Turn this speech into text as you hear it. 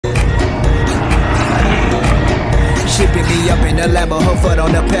me up in the Lambo, her foot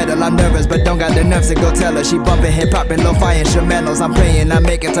on the pedal. I'm nervous but don't got the nerves to go tell her. She bumping hip-hop and lo-fi instrumentals. I'm praying I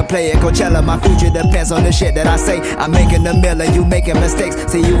make it to play at Coachella. My future depends on the shit that I say. I'm making a million, you making mistakes.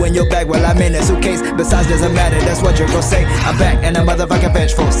 See you in your bag while I'm in a suitcase. Besides, doesn't matter, that's what you're gonna say. I'm back and a motherfucking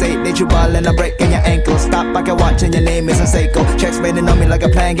vengeful. Say that you ballin', I'm breaking your ankle. Stop, I can watch and your name isn't Seiko. Checks waiting on me like a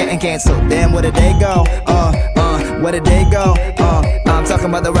plan getting canceled. Damn, where did they go? Where did they go? I'm talking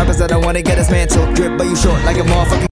about the rappers that I wanna get dismantled. Drip, but you short like a motherfucking